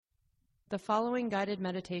The following guided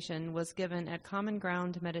meditation was given at Common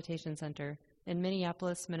Ground Meditation Center in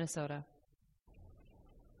Minneapolis, Minnesota.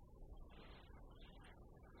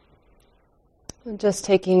 Just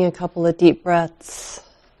taking a couple of deep breaths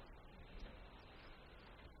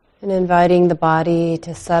and inviting the body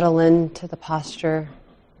to settle into the posture.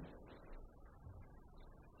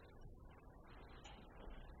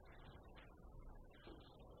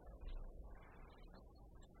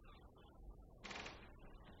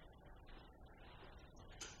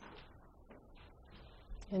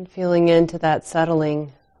 And feeling into that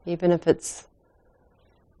settling, even if it's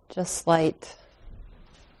just slight.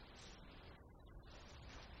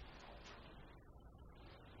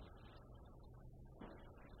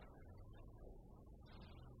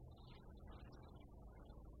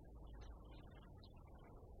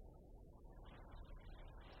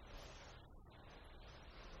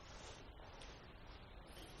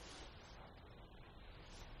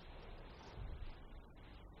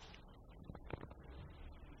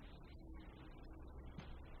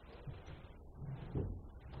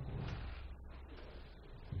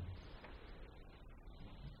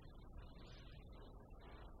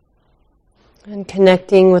 And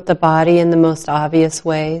connecting with the body in the most obvious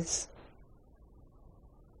ways.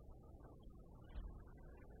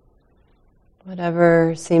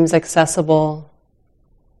 Whatever seems accessible.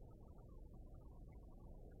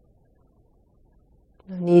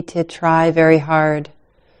 No need to try very hard.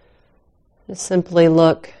 Just simply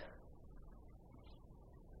look.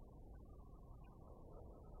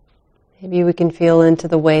 Maybe we can feel into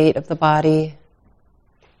the weight of the body.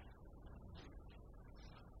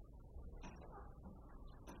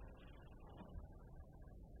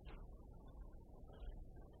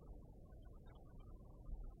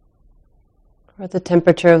 Or the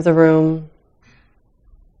temperature of the room.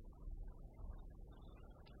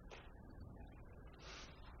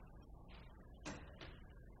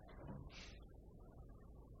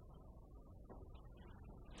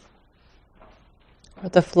 Or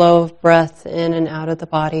the flow of breath in and out of the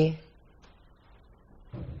body.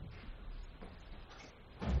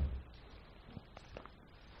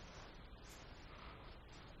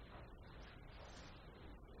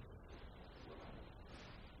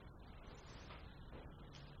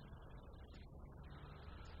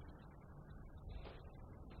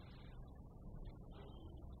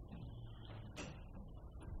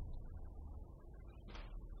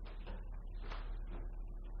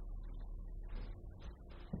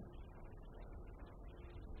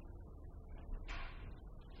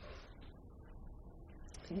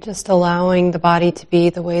 Just allowing the body to be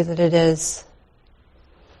the way that it is.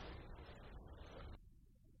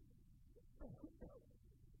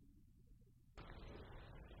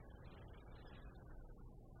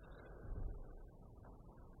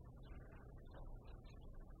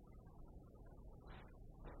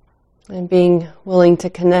 And being willing to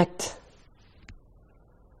connect,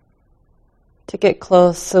 to get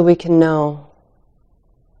close so we can know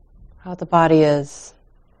how the body is.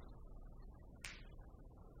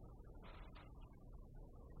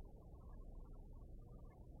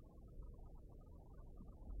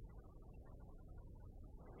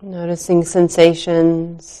 Noticing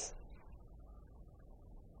sensations,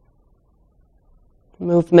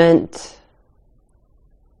 movement,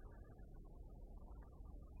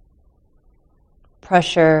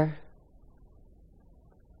 pressure,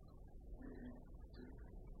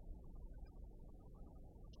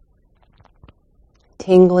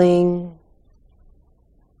 tingling,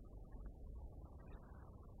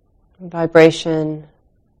 vibration.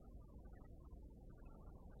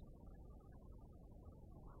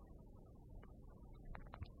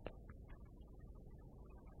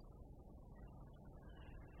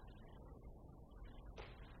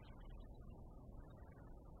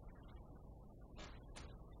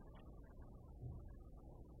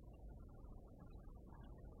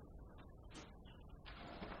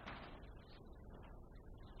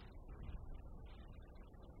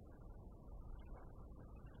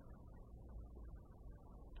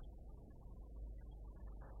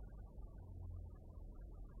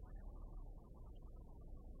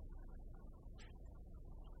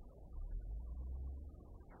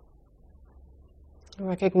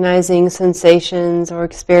 Recognizing sensations or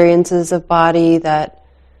experiences of body that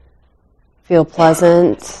feel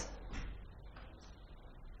pleasant.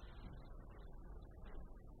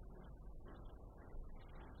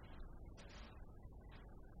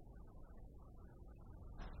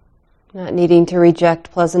 Not needing to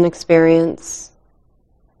reject pleasant experience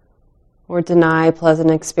or deny pleasant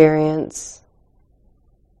experience.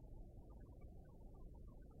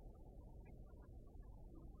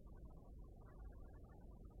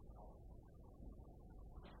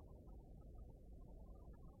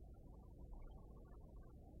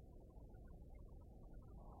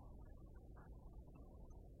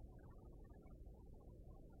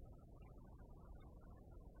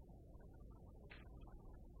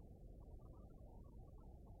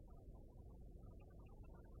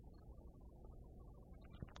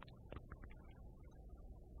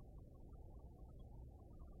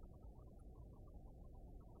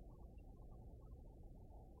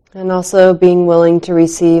 And also being willing to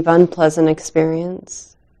receive unpleasant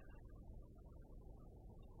experience.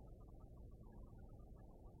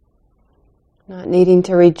 Not needing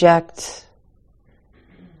to reject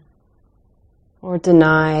or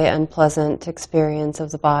deny unpleasant experience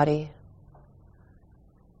of the body.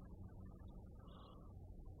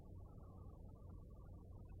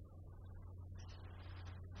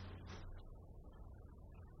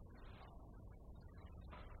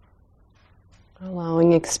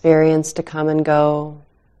 Allowing experience to come and go.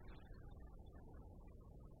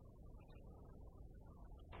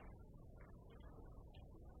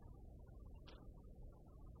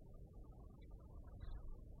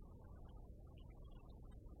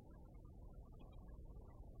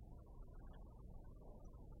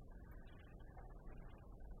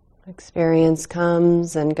 Experience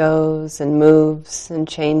comes and goes and moves and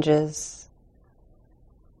changes.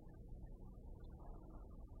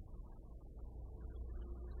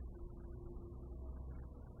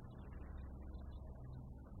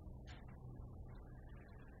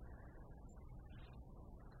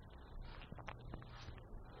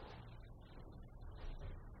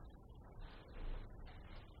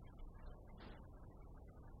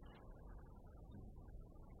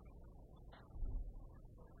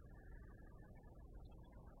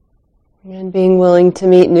 And being willing to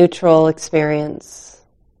meet neutral experience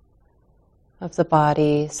of the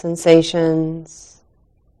body, sensations,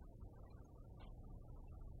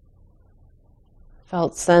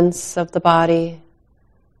 felt sense of the body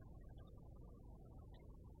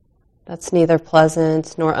that's neither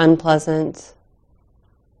pleasant nor unpleasant.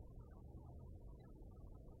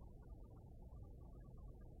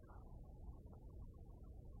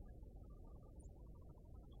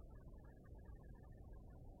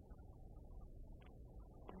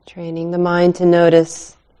 Training the mind to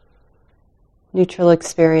notice neutral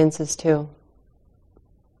experiences too.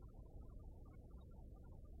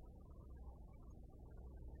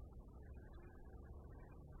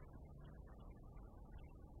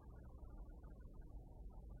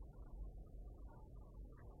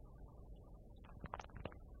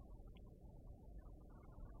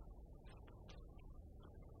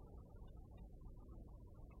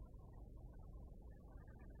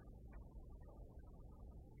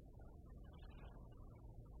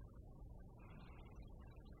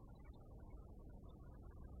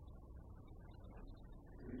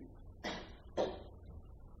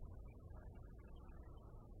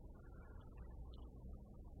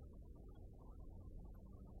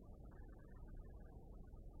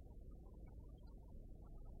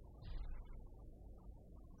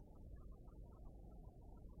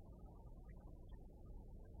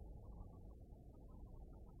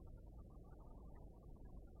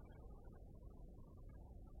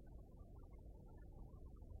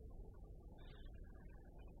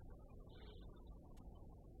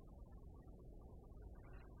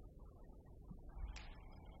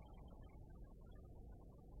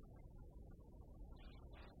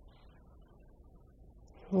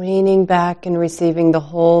 Leaning back and receiving the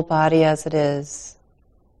whole body as it is.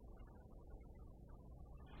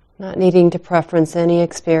 Not needing to preference any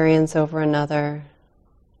experience over another.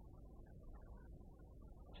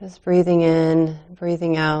 Just breathing in,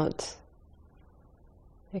 breathing out.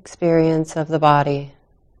 Experience of the body.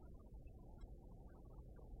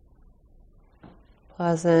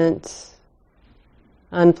 Pleasant,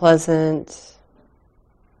 unpleasant,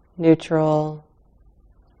 neutral.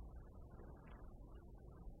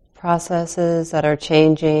 Processes that are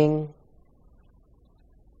changing,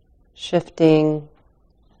 shifting.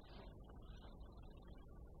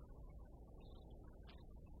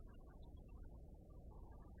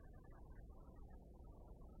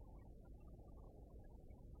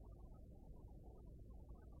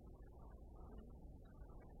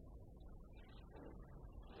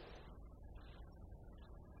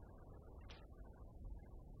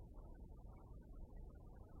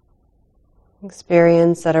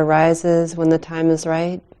 Experience that arises when the time is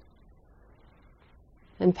right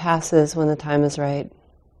and passes when the time is right.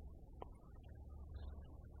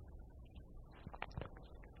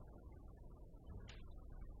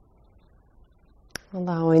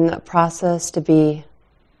 Allowing that process to be,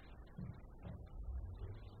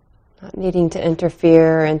 not needing to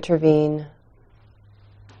interfere or intervene.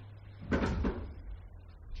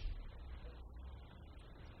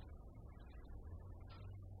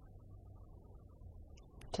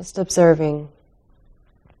 Just observing.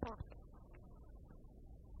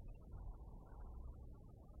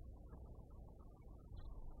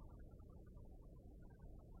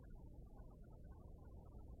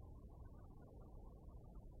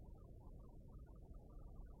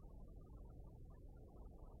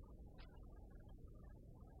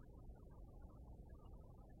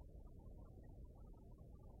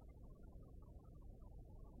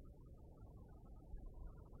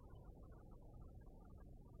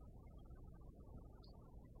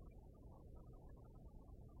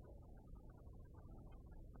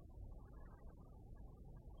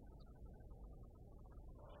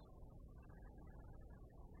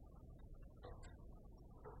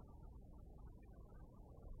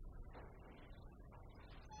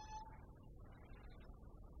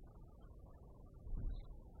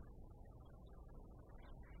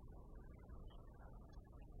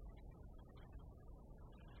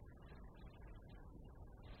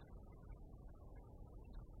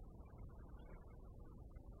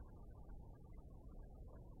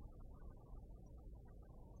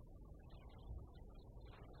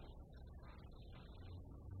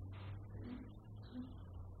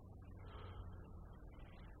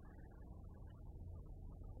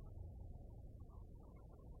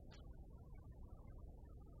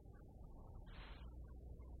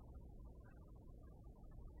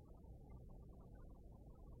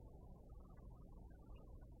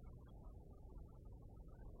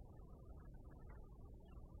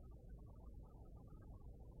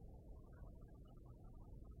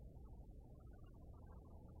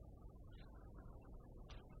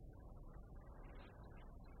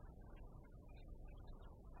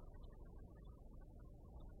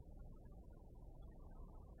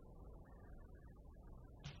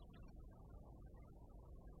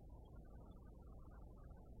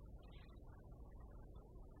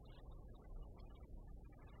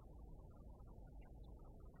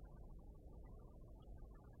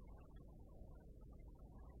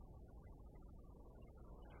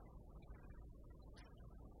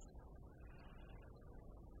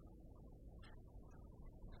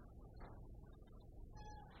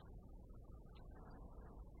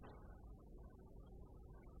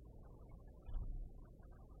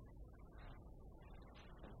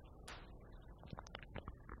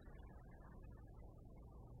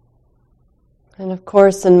 And of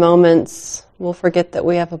course, in moments, we'll forget that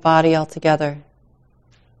we have a body altogether.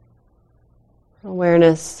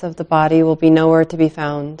 Awareness of the body will be nowhere to be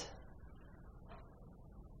found.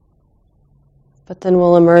 But then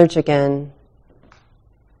we'll emerge again,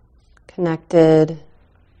 connected,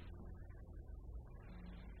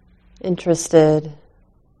 interested,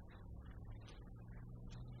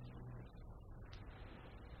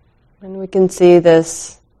 and we can see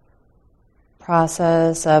this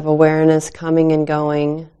process of awareness coming and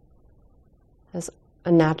going as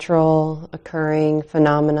a natural occurring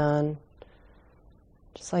phenomenon,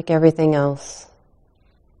 just like everything else.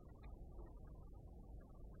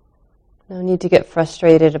 No need to get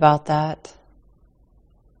frustrated about that,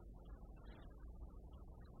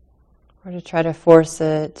 or to try to force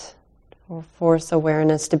it, or force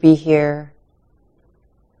awareness to be here.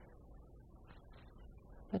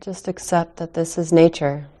 But just accept that this is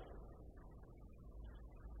nature.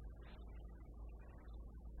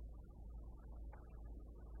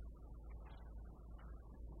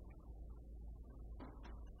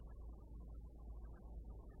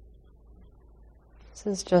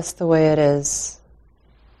 This is just the way it is.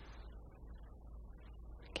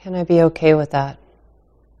 Can I be okay with that?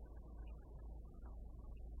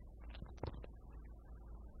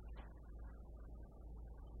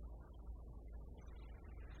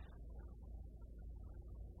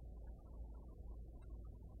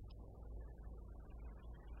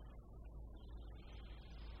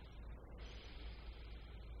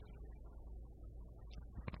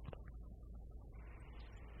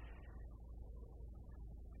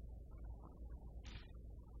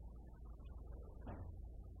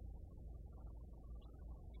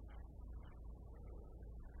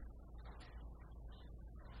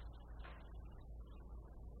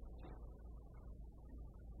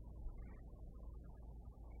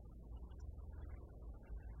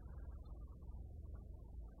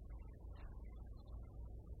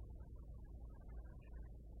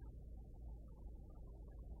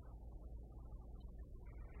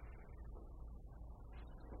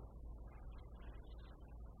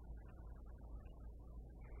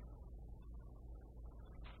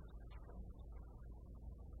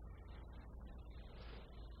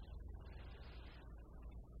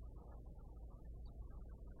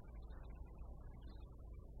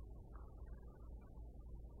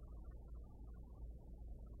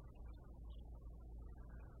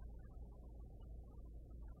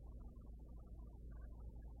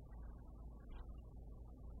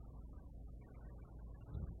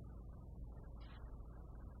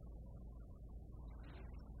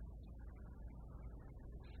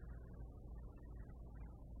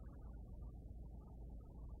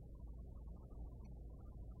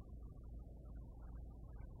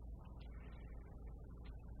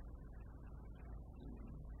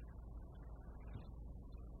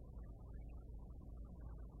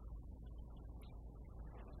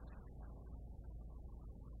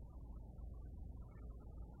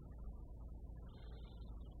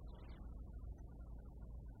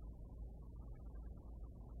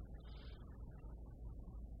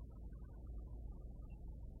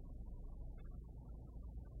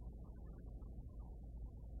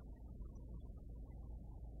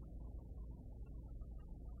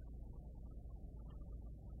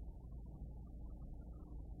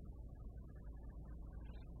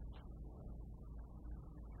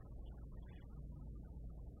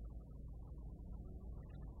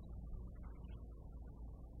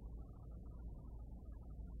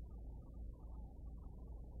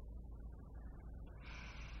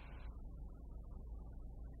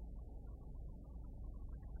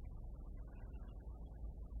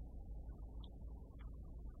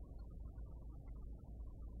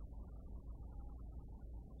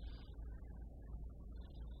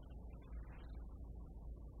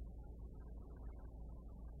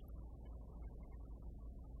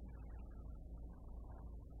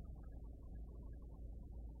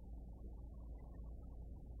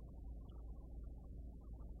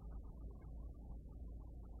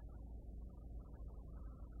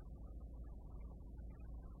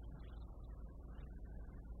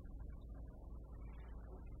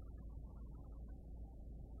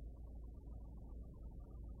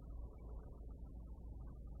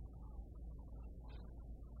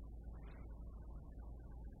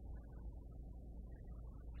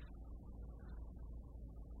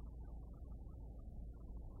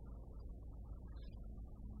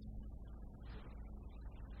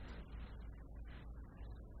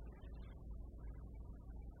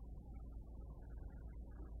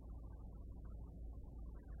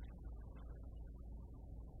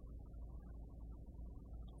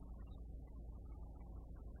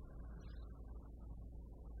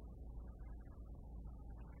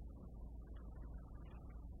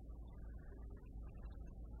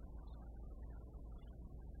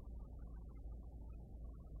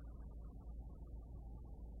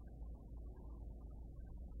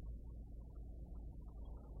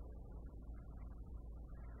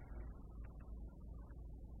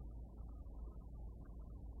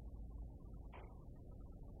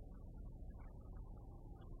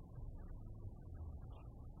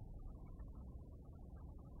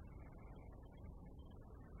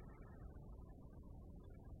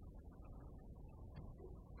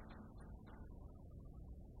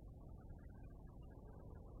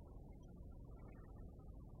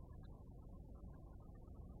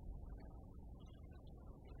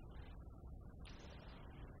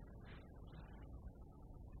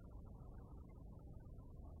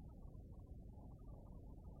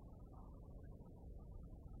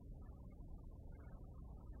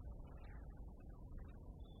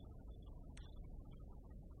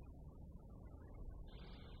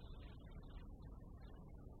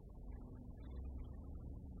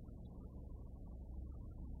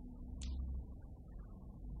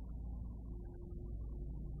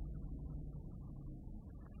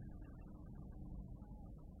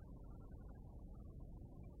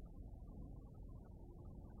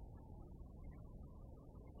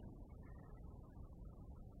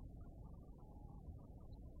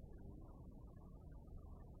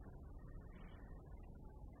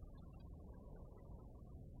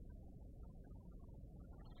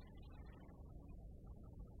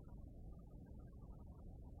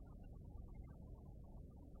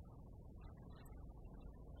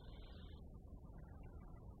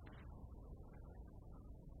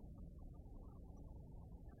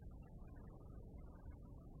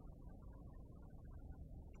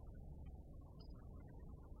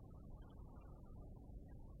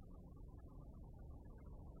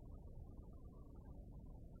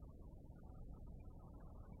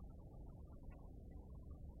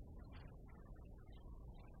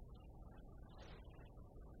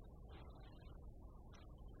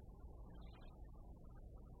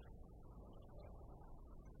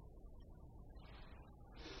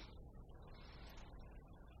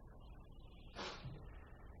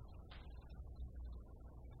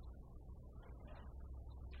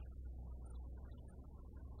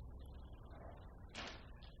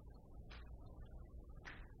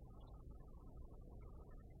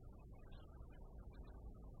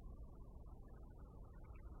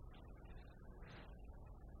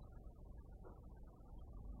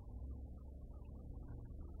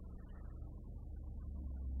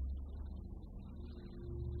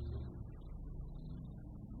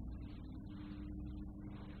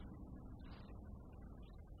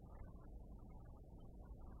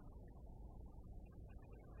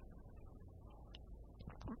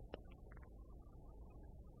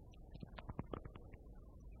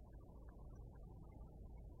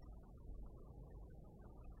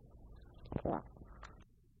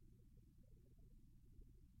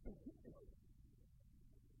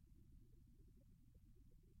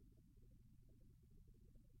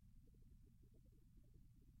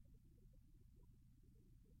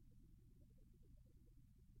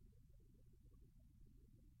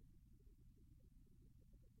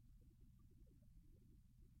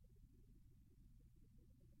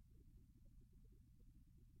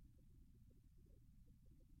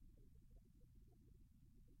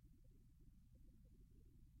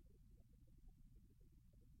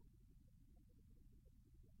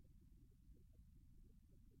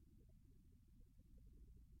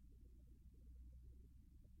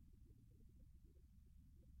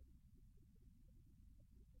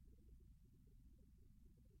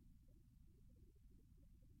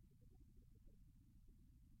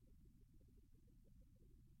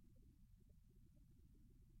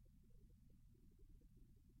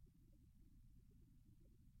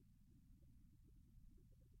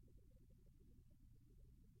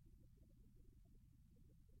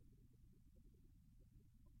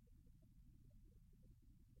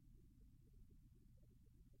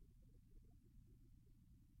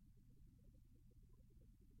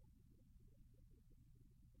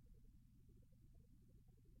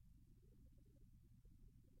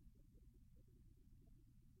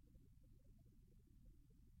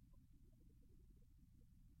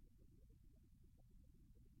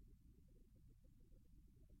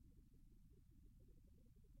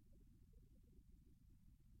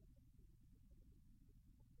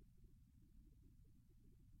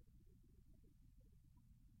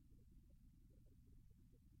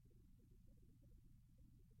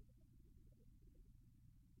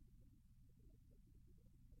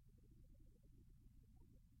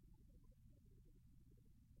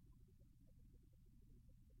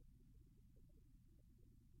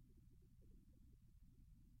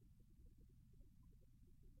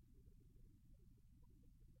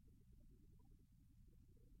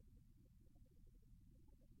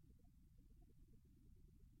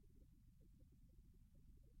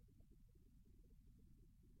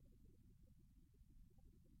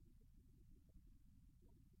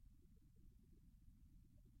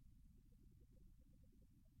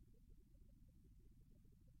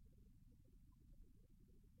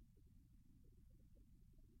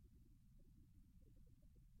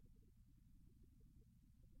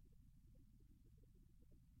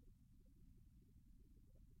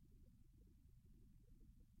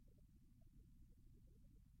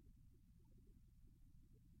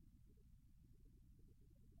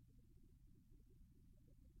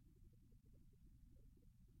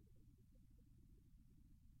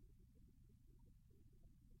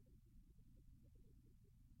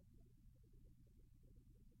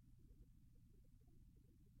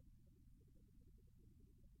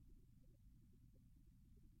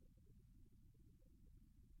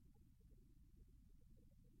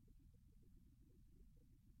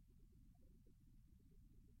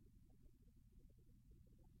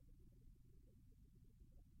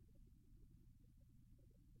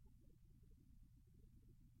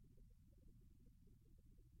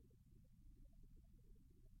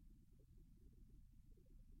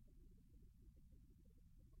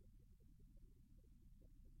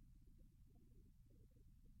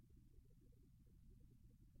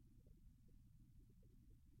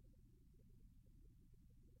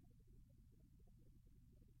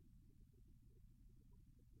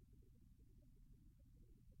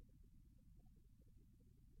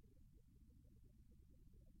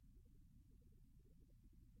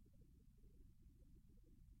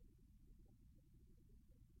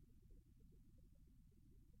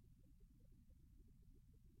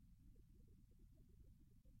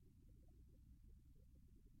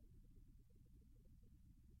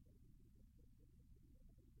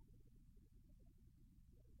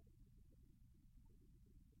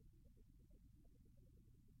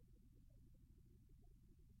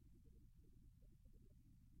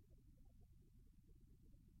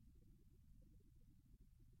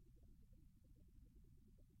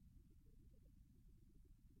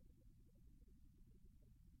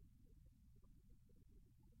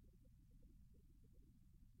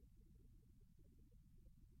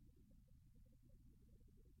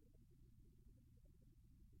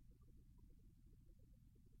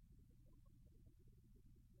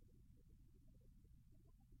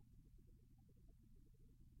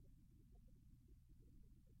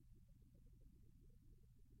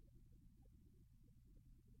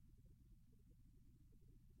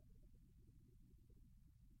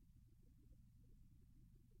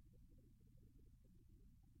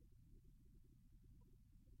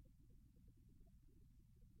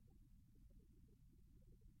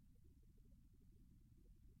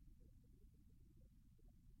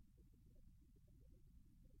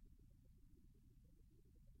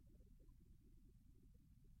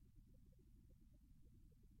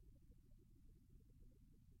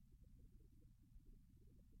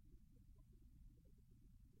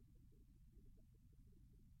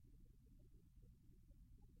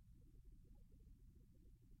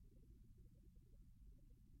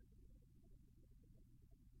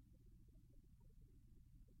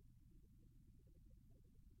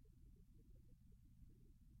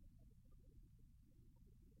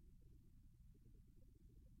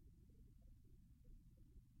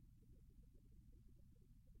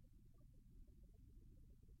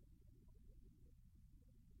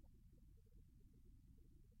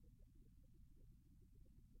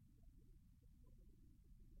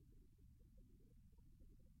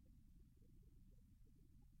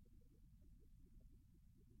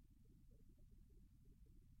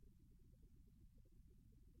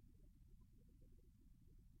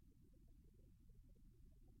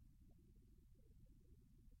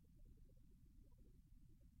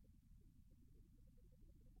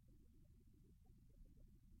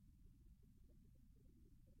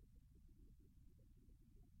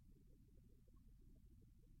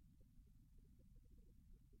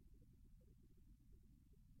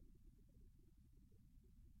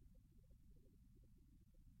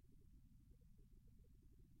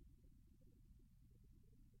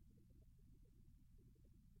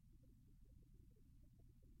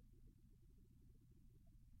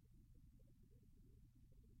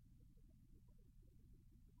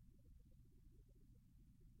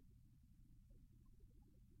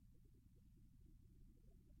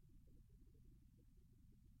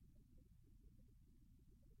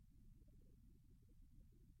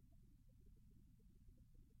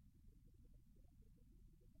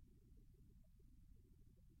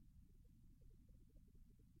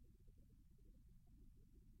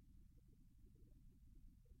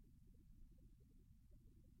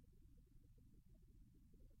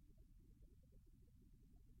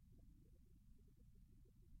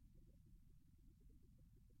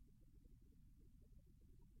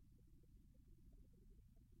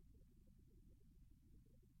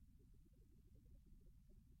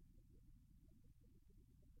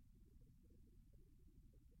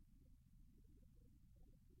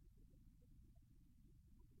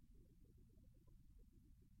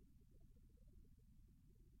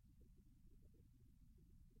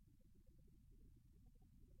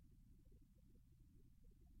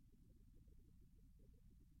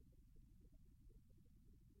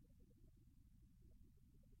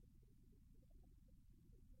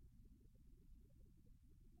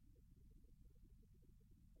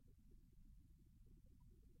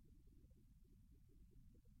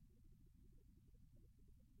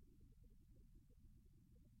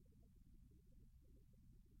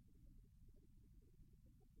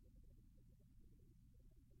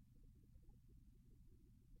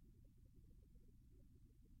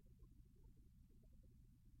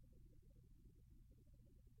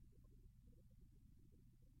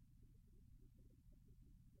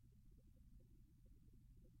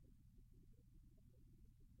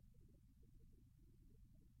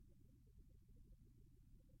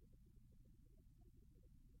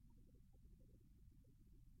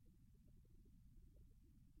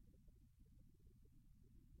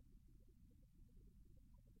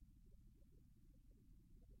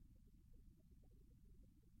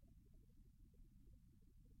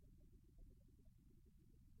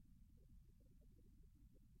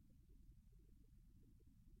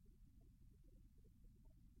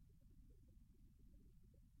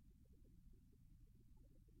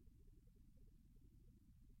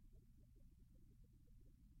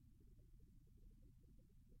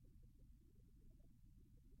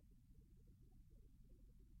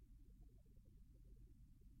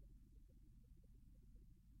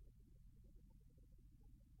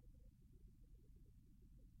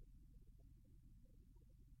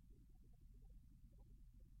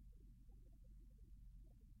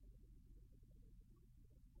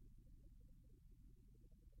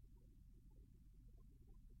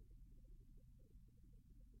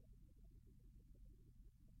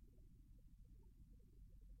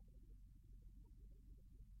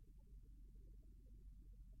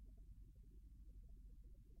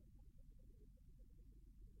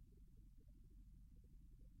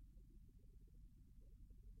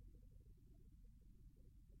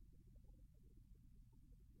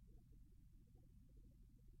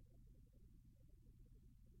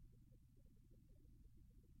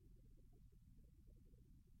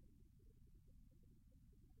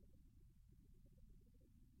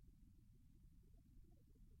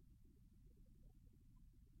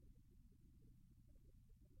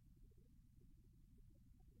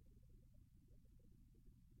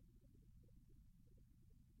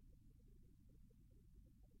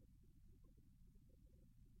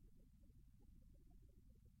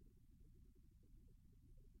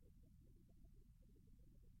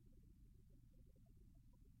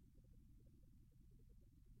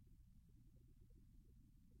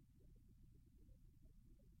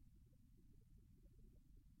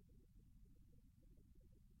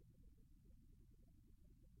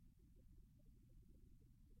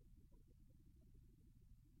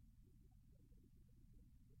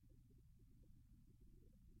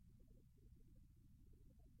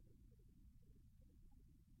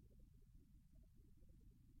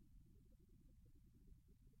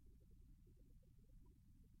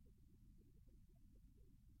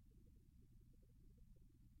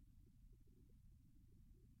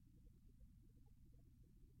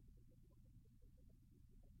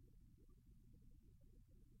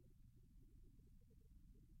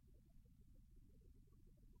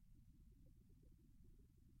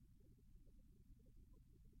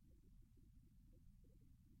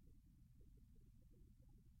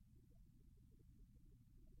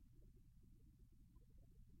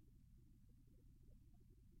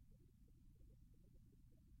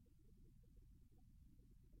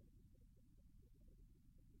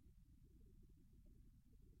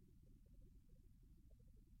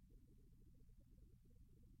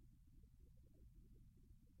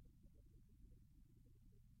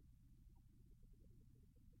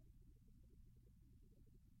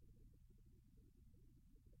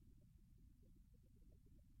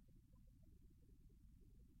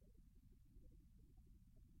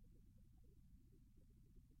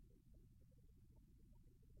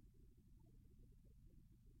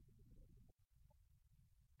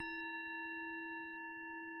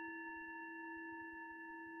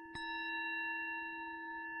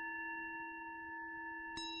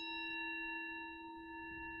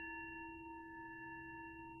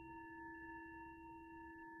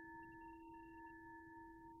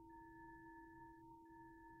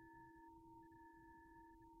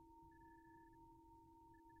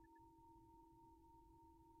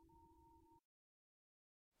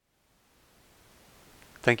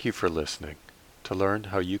 Thank you for listening. To learn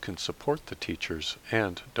how you can support the teachers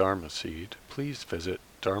and Dharma Seed, please visit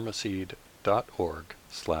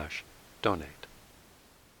dharmaseed.org/donate.